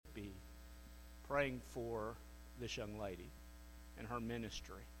praying for this young lady and her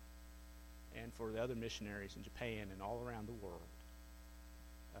ministry and for the other missionaries in Japan and all around the world.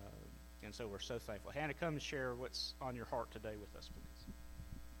 And so we're so thankful. Hannah, come and share what's on your heart today with us,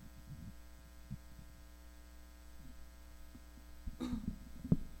 please.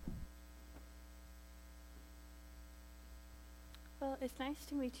 Well, it's nice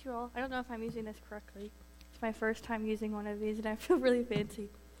to meet you all. I don't know if I'm using this correctly. It's my first time using one of these, and I feel really fancy.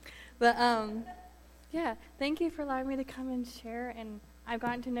 But, yeah, thank you for allowing me to come and share. And I've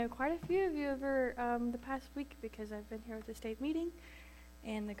gotten to know quite a few of you over the past week because I've been here at the state meeting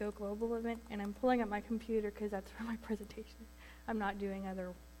and the Go Global event, and I'm pulling up my computer because that's for my presentation. I'm not doing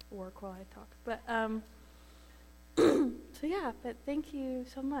other work while I talk. But, so yeah, but thank you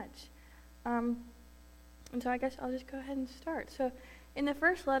so much. And so I guess I'll just go ahead and start. So in the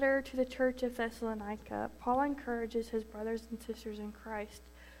first letter to the church of Thessalonica, Paul encourages his brothers and sisters in Christ,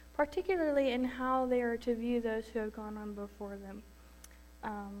 particularly in how they are to view those who have gone on before them.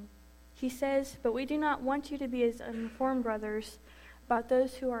 He says, "But we do not want you to be as uninformed, brothers, about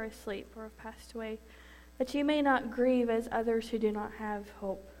those who are asleep or have passed away, that you may not grieve as others who do not have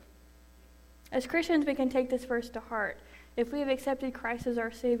hope." As Christians, we can take this verse to heart. If we have accepted Christ as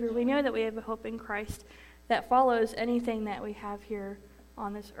our Savior, we know that we have a hope in Christ that follows anything that we have here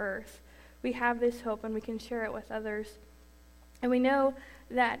on this earth. We have this hope and we can share it with others. And we know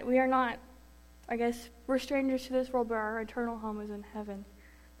that we are not, we're strangers to this world, but our eternal home is in heaven.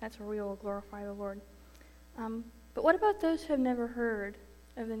 That's where we will glorify the Lord. But what about those who have never heard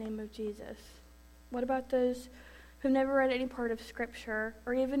of the name of Jesus? What about those who have never read any part of Scripture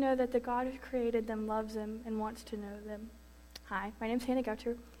or even know that the God who created them loves them and wants to know them? Hi, my name's Hannah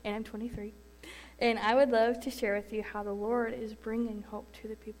Goucher, and I'm 23. And I would love to share with you how the Lord is bringing hope to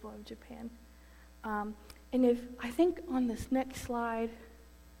the people of Japan. And if I think on this next slide,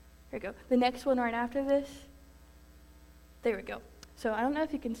 there we go, the next one right after this, there we go. So I don't know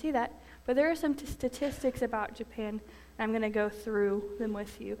if you can see that, but there are some statistics about Japan, and I'm going to go through them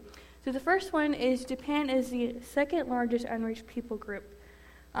with you. So the first one is Japan is the second largest unreached people group.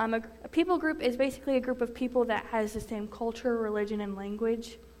 A people group is basically a group of people that has the same culture, religion, and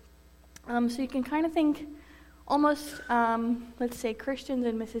language. So you can kind of think almost, let's say Christians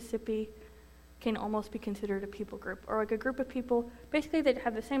in Mississippi can almost be considered a people group, or like a group of people basically that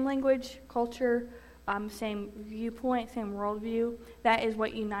have the same language, culture, same viewpoint, same worldview. That is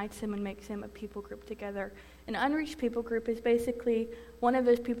what unites them and makes them a people group together. An unreached people group is basically one of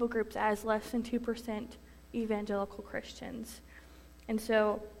those people groups as less than 2% evangelical Christians. And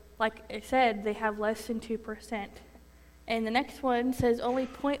so, like I said, they have less than 2%. And the next one says only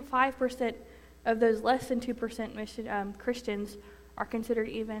 0.5% of those less than 2% Christians are considered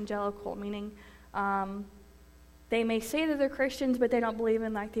evangelical, meaning they may say that they're Christians, but they don't believe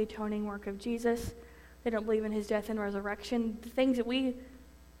in the atoning work of Jesus. They don't believe in his death and resurrection. The things that we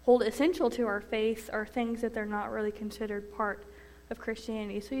hold essential to our faith are things that they're not really considered part of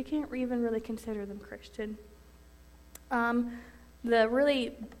Christianity. So you can't even really consider them Christian. The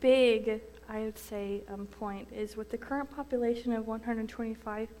really big, I would say, point is with the current population of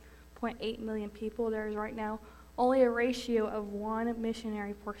 125.8 million people, there is right now only a ratio of one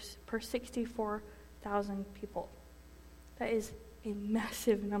missionary per 64,000 people. That is a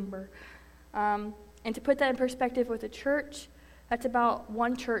massive number. And to put that in perspective with a church, that's about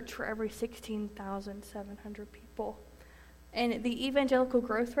one church for every 16,700 people. And the evangelical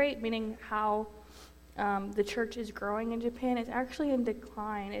growth rate, meaning how the church is growing in Japan, is actually in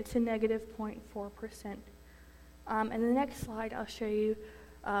decline. It's a negative 0.4%. And the next slide I'll show you.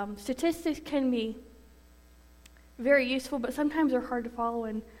 Statistics can be very useful, but sometimes they're hard to follow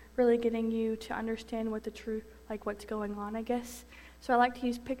in really getting you to understand what the truth, what's going on, I guess. So I like to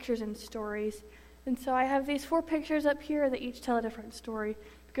use pictures and stories. And so I have these 4 pictures up here that each tell a different story. If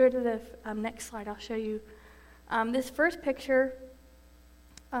you go to the next slide, I'll show you. This first picture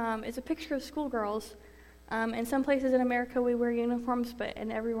is a picture of schoolgirls. In some places in America, we wear uniforms, but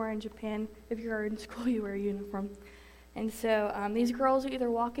everywhere in Japan, if you're in school, you wear a uniform. And so these girls are either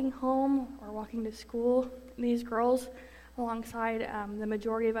walking home or walking to school. These girls, alongside the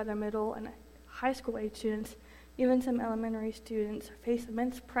majority of other middle and high school age students, even some elementary students, face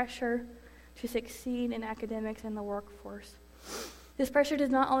immense pressure to succeed in academics and the workforce. This pressure does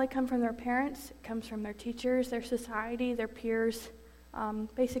not only come from their parents, it comes from their teachers, their society, their peers.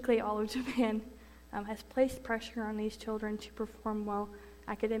 Basically all of Japan has placed pressure on these children to perform well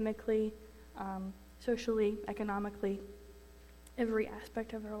academically, socially, economically, every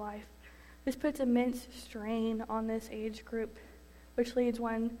aspect of their life. This puts immense strain on this age group, which leads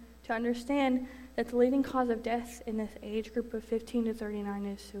one to understand that the leading cause of death in this age group of 15 to 39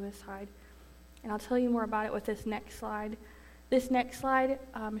 is suicide. And I'll tell you more about it with this next slide. This next slide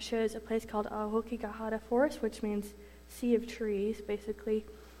shows a place called Aokigahara Forest, which means Sea of Trees, basically.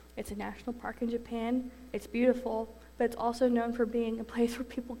 It's a national park in Japan. It's beautiful, but it's also known for being a place where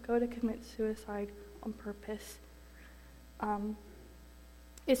people go to commit suicide on purpose.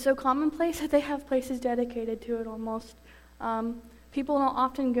 It's so commonplace that they have places dedicated to it almost. People don't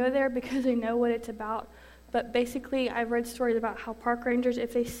often go there because they know what it's about, but basically I've read stories about how park rangers,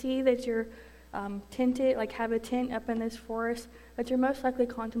 if they see that you're tented, like have a tent up in this forest, that you're most likely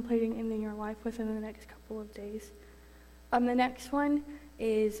contemplating ending your life within the next couple of days. The next one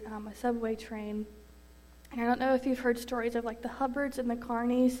is a subway train. And I don't know if you've heard stories of like the Hubbards and the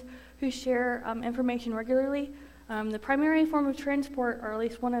Carneys who share information regularly. The primary form of transport, or at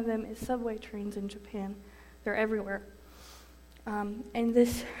least one of them, is subway trains in Japan. They're everywhere. And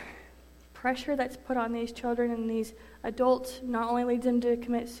this pressure that's put on these children and these adults not only leads them to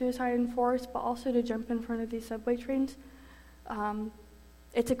commit suicide in forests, but also to jump in front of these subway trains.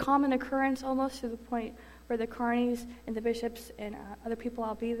 It's a common occurrence almost to the point where the Carneys and the bishops and other people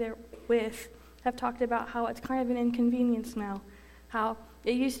I'll be there with have talked about how it's kind of an inconvenience now. How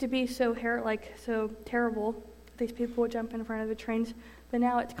it used to be so terrible, these people would jump in front of the trains, but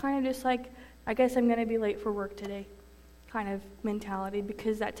now it's kind of just like, I guess I'm going to be late for work today kind of mentality,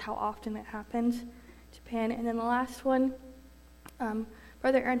 because that's how often it happens in Japan. And then the last one,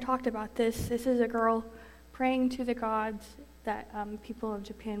 Brother Aaron talked about this. This is a girl praying to the gods that people of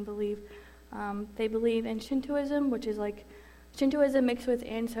Japan believe. They believe in Shintoism, which is like Shintoism mixed with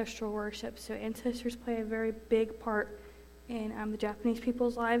ancestral worship. So ancestors play a very big part in the Japanese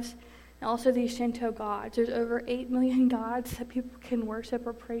people's lives. And also these Shinto gods. There's over 8 million gods that people can worship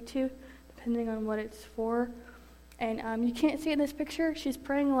or pray to, depending on what it's for. And you can't see in this picture, she's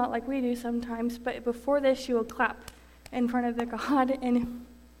praying a lot like we do sometimes, but before this she will clap in front of the god. And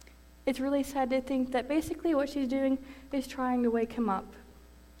it's really sad to think that basically what she's doing is trying to wake him up.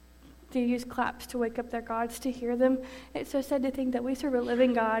 To use claps to wake up their gods, to hear them. It's so sad to think that we serve a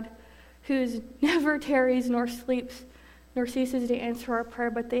living God who never tarries nor sleeps nor ceases to answer our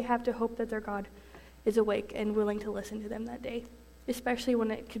prayer, but they have to hope that their God is awake and willing to listen to them that day, especially when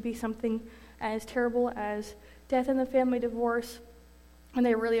it could be something as terrible as death in the family, divorce, when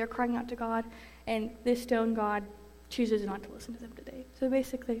they really are crying out to God, and this stone God chooses not to listen to them today. So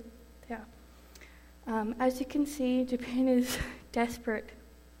basically, yeah. As you can see, Japan is desperate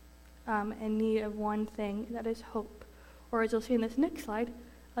in need of one thing, that is hope. Or as you'll see in this next slide,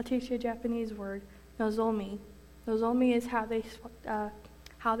 I'll teach you a Japanese word, nozomi. Nozomi is how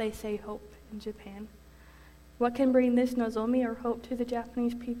they say hope in Japan. What can bring this nozomi or hope to the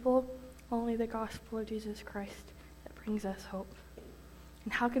Japanese people? Only the gospel of Jesus Christ that brings us hope.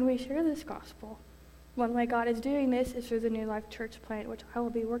 And how can we share this gospel? One way God is doing this is through the New Life Church plant, which I will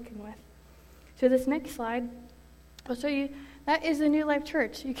be working with. So this next slide, I'll show you, that is the New Life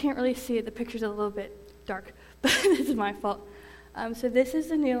Church. You can't really see it. The picture's a little bit dark, but this is my fault. So this is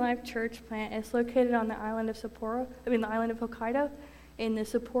the New Life Church plant. It's located on the island of Hokkaido, in the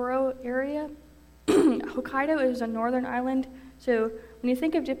Sapporo area. Hokkaido is a northern island, so when you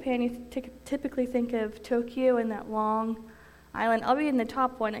think of Japan, you typically think of Tokyo and that long island. I'll be in the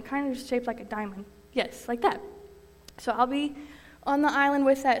top one. It kind of is shaped like a diamond. Yes, like that. So I'll be on the island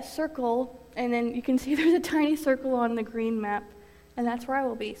with that circle, and then you can see there's a tiny circle on the green map, and that's where I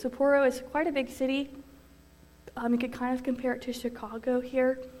will be. Sapporo is quite a big city. You could kind of compare it to Chicago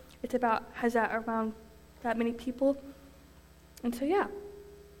here. It's has around that many people. And so, yeah,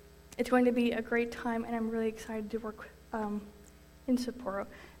 it's going to be a great time, and I'm really excited to work in Sapporo.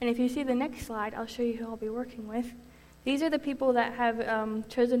 And if you see the next slide, I'll show you who I'll be working with. These are the people that have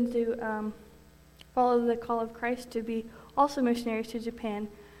chosen to follow the call of Christ to be also missionaries to Japan.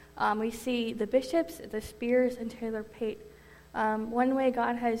 We see the bishops, the Spears, and Taylor Pate. One way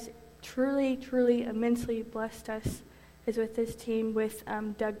God has truly, truly, immensely blessed us is with this team with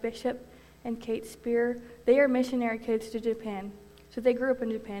Doug Bishop and Kate Spear. They are missionary kids to Japan. So they grew up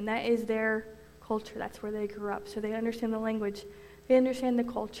in Japan. That is their culture. That's where they grew up. So they understand the language. They understand the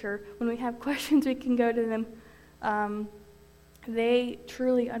culture. When we have questions, we can go to them. They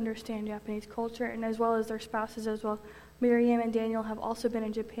truly understand Japanese culture, and as well as their spouses as well. Miriam and Daniel have also been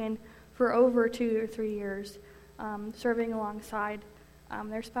in Japan for over 2 or 3 years, serving alongside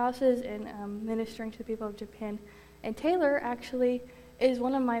their spouses and ministering to the people of Japan. And Taylor actually is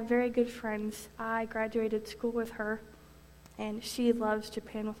one of my very good friends. I graduated school with her, and she loves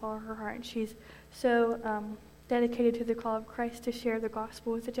Japan with all her heart. And she's so dedicated to the call of Christ to share the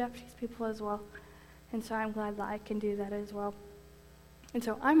gospel with the Japanese people as well. And so I'm glad that I can do that as well. And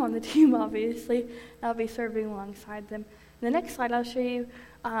so I'm on the team, obviously. I'll be serving alongside them. In the next slide, I'll show you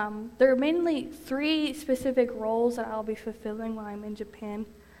There are mainly 3 specific roles that I'll be fulfilling while I'm in Japan.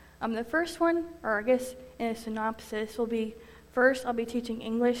 The first one, or I guess in a synopsis, will be first I'll be teaching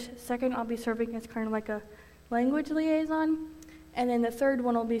English, second I'll be serving as kind of like a language liaison, and then the third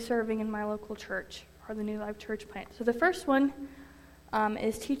one will be serving in my local church, or the New Life Church plant. So the first one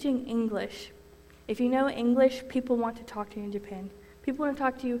is teaching English. If you know English, people want to talk to you in Japan. People want to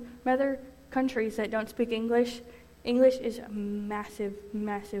talk to you from other countries that don't speak English. English is a massive,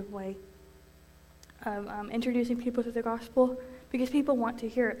 massive way of introducing people to the gospel, because people want to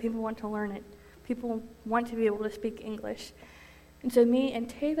hear it, people want to learn it, people want to be able to speak English. And so me and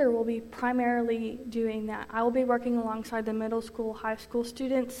Taylor will be primarily doing that. I will be working alongside the middle school, high school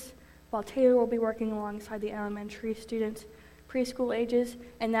students, while Taylor will be working alongside the elementary students, preschool ages,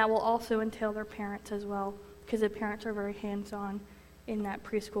 and that will also entail their parents as well, because the parents are very hands-on in that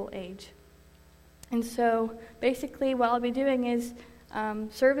preschool age. And so basically what I'll be doing is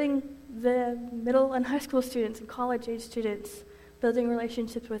serving the middle and high school students and college-age students, building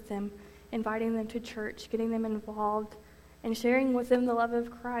relationships with them, inviting them to church, getting them involved, and sharing with them the love of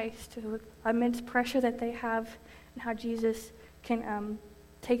Christ, with immense pressure that they have, and how Jesus can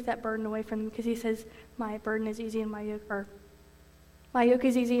take that burden away from them, because he says, my burden is easy and my yoke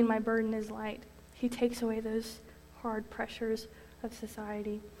is easy and my burden is light. He takes away those hard pressures of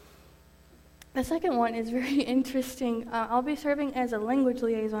society. The second one is very interesting. I'll be serving as a language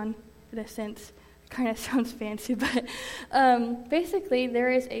liaison, in a sense. Kind of sounds fancy, but basically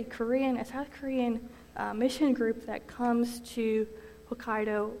there is a South Korean mission group that comes to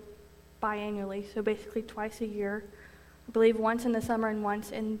Hokkaido biannually, so basically twice a year. I believe once in the summer and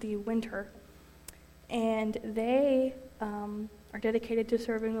once in the winter. And they are dedicated to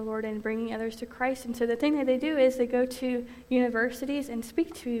serving the Lord and bringing others to Christ. And so the thing that they do is they go to universities and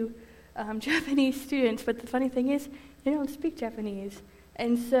speak to Japanese students, but the funny thing is they don't speak Japanese.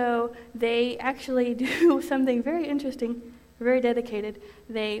 And so they actually do something very interesting, very dedicated.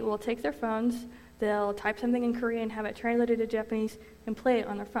 They will take their phones, they'll type something in Korean, have it translated to Japanese, and play it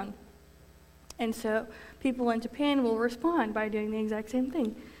on their phone. And so people in Japan will respond by doing the exact same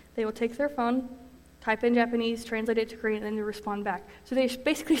thing. They will take their phone, type in Japanese, translate it to Korean, and then they respond back. So they're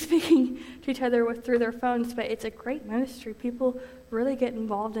basically speaking to each other through their phones, but it's a great ministry. People really get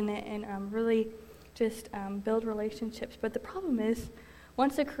involved in it and really just build relationships. But the problem is,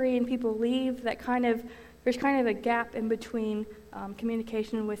 once the Korean people leave, there's kind of a gap in between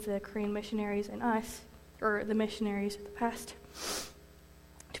communication with the Korean missionaries and us, or the missionaries of the past,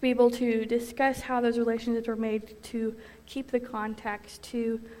 to be able to discuss how those relationships were made, to keep the contacts,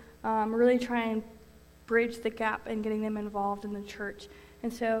 to really try and bridge the gap in getting them involved in the church.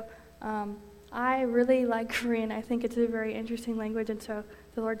 And so I really like Korean. I think it's a very interesting language, and so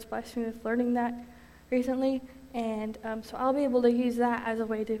the Lord's blessed me with learning that recently. And so I'll be able to use that as a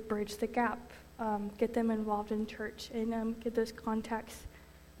way to bridge the gap, get them involved in church, and get those contacts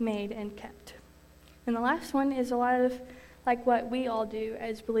made and kept. And the last one is a lot of like what we all do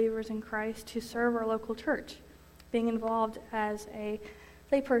as believers in Christ to serve our local church, being involved as a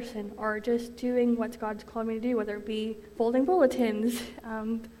layperson or just doing what God's called me to do, whether it be folding bulletins,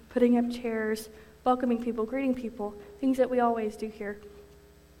 putting up chairs, welcoming people, greeting people, things that we always do here.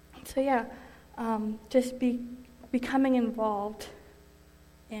 So yeah, just becoming involved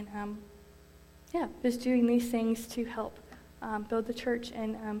and just doing these things to help build the church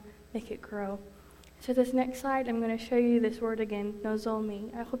and make it grow. So this next slide, I'm going to show you this word again,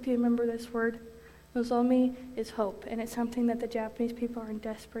 nozomi. I hope you remember this word. Nozomi is hope, and it's something that the Japanese people are in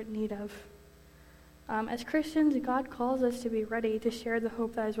desperate need of. As Christians, God calls us to be ready to share the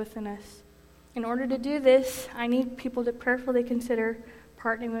hope that is within us. In order to do this, I need people to prayerfully consider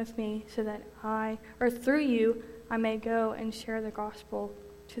partnering with me so that through you, I may go and share the gospel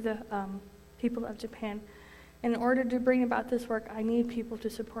to the people of Japan. In order to bring about this work, I need people to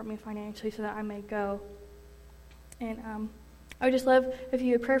support me financially so that I may go. And I would just love if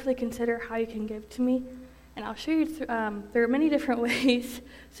you would prayerfully consider how you can give to me. And I'll show you, there are many different ways.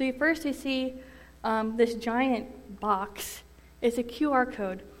 So you see this giant box. It's a QR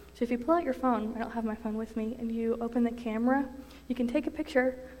code. So if you pull out your phone, I don't have my phone with me, and you open the camera, you can take a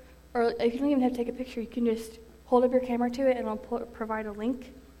picture, or if you don't even have to take a picture, you can just hold up your camera to it, and I'll provide a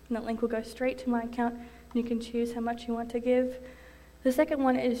link. And that link will go straight to my account, and you can choose how much you want to give. The second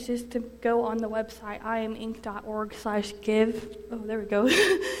one is just to go on the website, iaminc.org/give. Oh, there we go.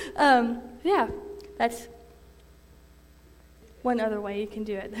 That's one other way you can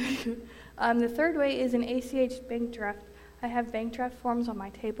do it. The third way is an ACH bank draft. I have bank draft forms on my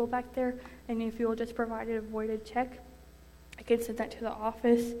table back there, and if you will just provide a voided check, I can send that to the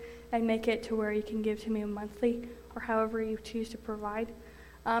office and make it to where you can give to me monthly or however you choose to provide.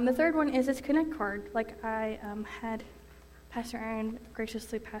 The third one is this Connect card. Like I had Pastor Aaron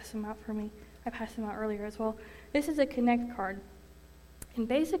graciously pass them out for me. I passed them out earlier as well. This is a Connect card. And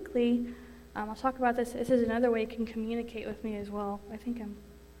basically, I'll talk about this. This is another way you can communicate with me as well. I think I'm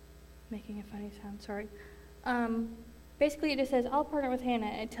making a funny sound, sorry. Basically, it just says, I'll partner with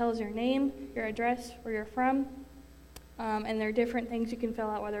Hannah. It tells your name, your address, where you're from, and there are different things you can fill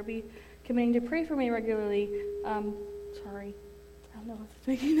out, whether it be committing to pray for me regularly. Sorry, I don't know what's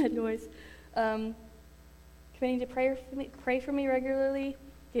making that noise. Committing to pray for me regularly,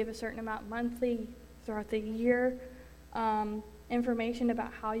 give a certain amount monthly throughout the year, information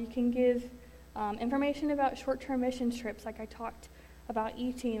about how you can give, information about short-term mission trips, like I talked about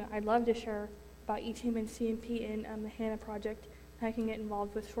E-Team. I'd love to share about E-Team and CMP in the Hannah Project. I can get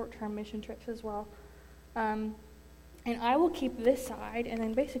involved with short-term mission trips as well. And I will keep this side, and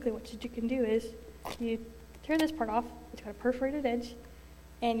then basically what you can do is you tear this part off. It's got a perforated edge,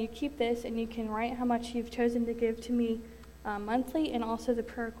 and you keep this, and you can write how much you've chosen to give to me monthly, and also the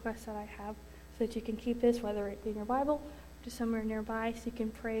prayer requests that I have, so that you can keep this, whether it be in your Bible, or just somewhere nearby, so you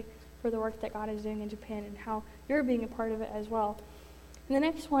can pray for the work that God is doing in Japan and how you're being a part of it as well. And the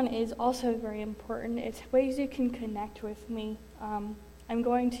next one is also very important. It's ways you can connect with me. I'm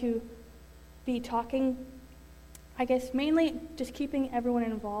going to be talking, I guess, mainly just keeping everyone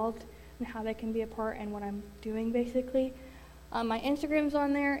involved and how they can be a part and what I'm doing, basically. My Instagram's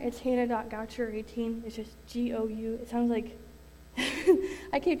on there. It's hannah.goucher18. It's just G-O-U. It sounds like,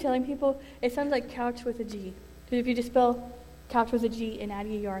 I keep telling people, it sounds like couch with a G. If you just spell couch with a G and add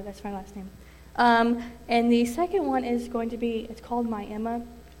E-R, that's my last name. And the second one is going to be, it's called My Emma.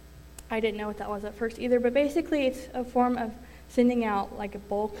 I didn't know what that was at first either, but basically it's a form of sending out like a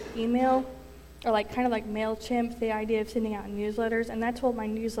bulk email, or like kind of like MailChimp, the idea of sending out newsletters, and that's what my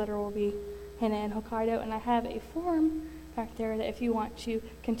newsletter will be, Hannah in Hokkaido. And I have a form back there that if you want to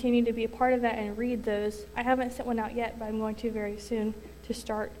continue to be a part of that and read those, I haven't sent one out yet, but I'm going to very soon to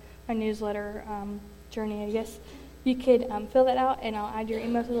start my newsletter journey, I guess. You could fill that out, and I'll add your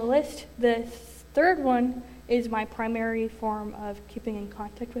email to the list. The third one is my primary form of keeping in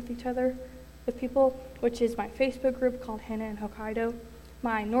contact with each other, with people, which is my Facebook group called Hannah in Hokkaido.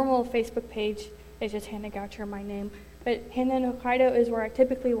 My normal Facebook page is just Hannah Goucher, my name. But Hannah in Hokkaido is where I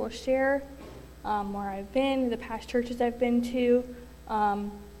typically will share where I've been, the past churches I've been to,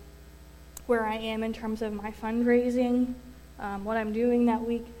 where I am in terms of my fundraising, what I'm doing that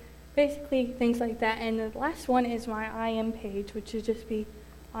week. Basically, things like that. And the last one is my IM page, which is just go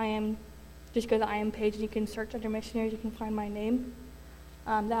to the IM page and you can search under missionaries, you can find my name.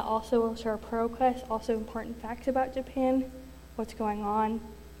 That also will share prayer requests, also important facts about Japan, what's going on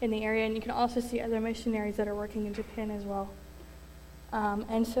in the area, and you can also see other missionaries that are working in Japan as well.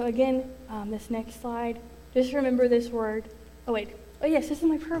 And so again, this next slide, just remember this word. Oh yes, this is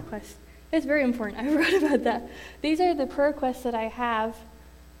my prayer request. It's very important. I forgot about that. These are the prayer requests that I have.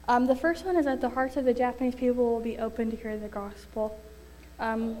 The first one is that the hearts of the Japanese people will be open to hear the gospel.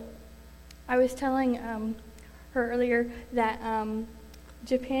 I was telling her earlier that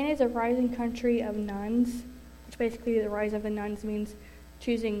Japan is a rising country of nuns, which basically the rise of the nuns means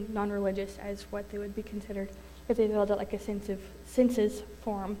choosing non-religious as what they would be considered if they filled out like a census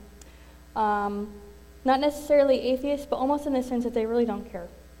form. Not necessarily atheists, but almost in the sense that they really don't care.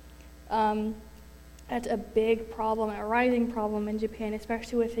 That's a big problem, a rising problem in Japan,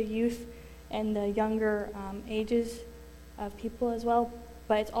 especially with the youth and the younger ages of people as well.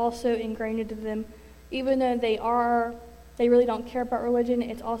 But it's also ingrained into them, even though they really don't care about religion,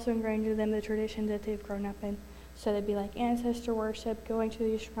 it's also ingrained into them the traditions that they've grown up in. So they'd be like ancestor worship, going to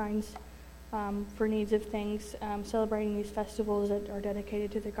these shrines for needs of things, celebrating these festivals that are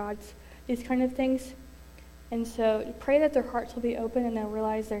dedicated to the gods, these kind of things. And so pray that their hearts will be open and they'll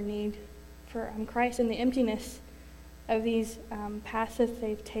realize their need for Christ and the emptiness of these paths that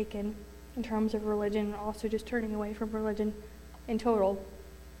they've taken in terms of religion, and also just turning away from religion in total.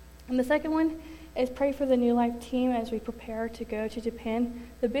 And the second one is pray for the New Life team as we prepare to go to Japan.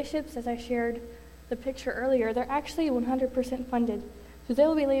 The bishops, as I shared the picture earlier, they're actually 100% funded. So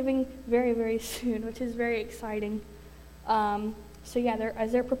they'll be leaving very, very soon, which is very exciting. So yeah,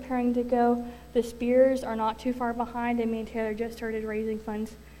 as they're preparing to go, the Spears are not too far behind, and me and Taylor just started raising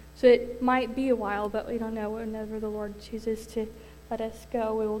funds. So it might be a while, but we don't know. Whenever the Lord chooses to let us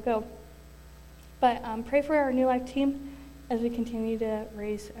go, we will go. But pray for our New Life team as we continue to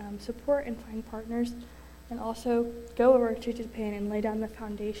raise support and find partners, and also go over to Japan and lay down the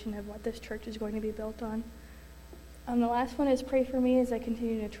foundation of what this church is going to be built on. The last one is pray for me as I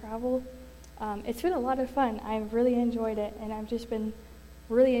continue to travel. It's been a lot of fun. I've really enjoyed it, and I've just been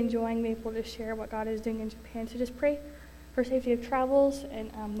really enjoying being able to share what God is doing in Japan. So just pray for safety of travels,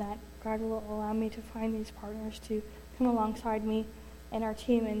 and that God will allow me to find these partners to come alongside me and our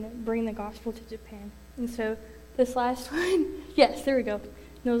team and bring the gospel to Japan. And so this last one, yes, there we go,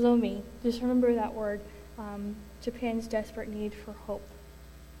 Nozomi. Just remember that word, Japan's desperate need for hope.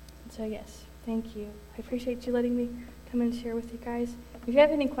 And so yes, thank you. I appreciate you letting me come and share with you guys. If you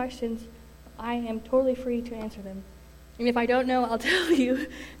have any questions, I am totally free to answer them. And if I don't know, I'll tell you,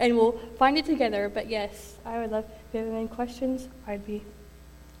 and we'll find it together. But yes, I would love, if you have any questions, I'd be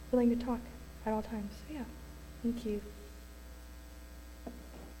willing to talk at all times. So yeah, thank you.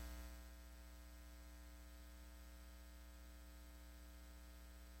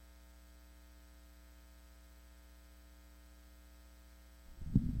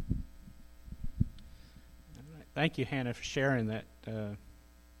 All right. Thank you, Hannah, for sharing that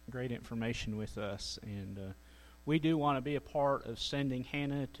great information with us. And we do want to be a part of sending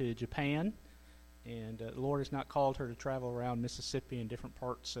Hannah to Japan. And the Lord has not called her to travel around Mississippi and different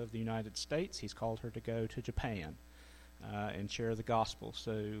parts of the United States. He's called her to go to Japan and share the gospel.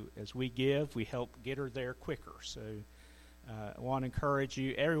 So as we give, we help get her there quicker. So I want to encourage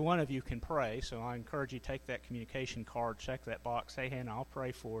you. Every one of you can pray. So I encourage you to take that communication card, check that box. Say, Hannah, I'll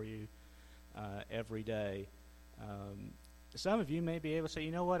pray for you every day. Some of you may be able to say,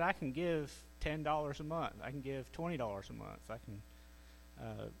 you know what, I can give $10 a month. I can give $20 a month. I can,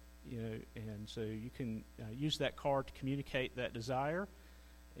 and so you can use that card to communicate that desire,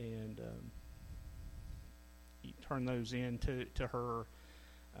 and you turn those in to her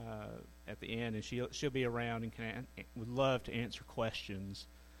at the end, and she'll be around and would love to answer questions.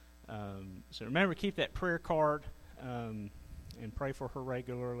 So remember, keep that prayer card and pray for her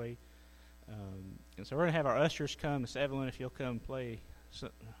regularly. And so we're going to have our ushers come. Miss Evelyn, if you'll come play,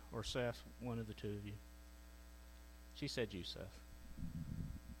 or Seth, one of the two of you. She said you, Seth.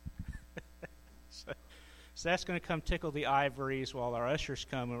 So Seth's going to come tickle the ivories while our ushers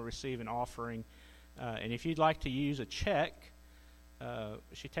come and receive an offering. And if you'd like to use a check,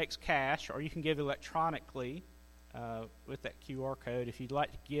 she takes cash, or you can give electronically with that QR code. If you'd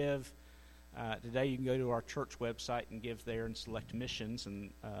like to give today, you can go to our church website and give there and select missions,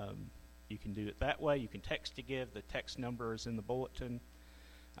 and you can do it that way. You can text to give. The text number is in the bulletin.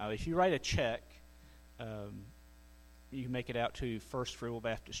 If you write a check, you can make it out to First Free Will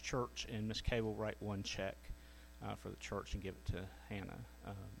Baptist Church, and Miss Kay will write one check for the church and give it to Hannah.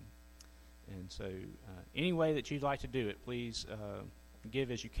 And so, any way that you'd like to do it, please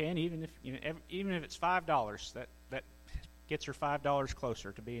give as you can. Even if it's $5, that gets her $5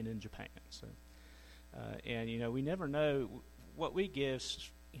 closer to being in Japan. So, and we never know what we give.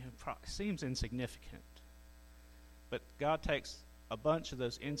 Seems insignificant, but God takes a bunch of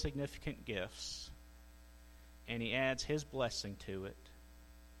those insignificant gifts and He adds His blessing to it,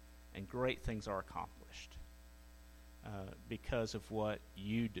 and great things are accomplished because of what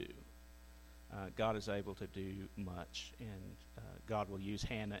you do. God is able to do much, and God will use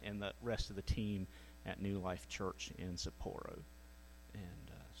Hannah and the rest of the team at New Life Church in Sapporo.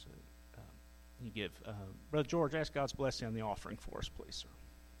 And so you give Brother George, ask God's blessing on the offering for us, please, sir.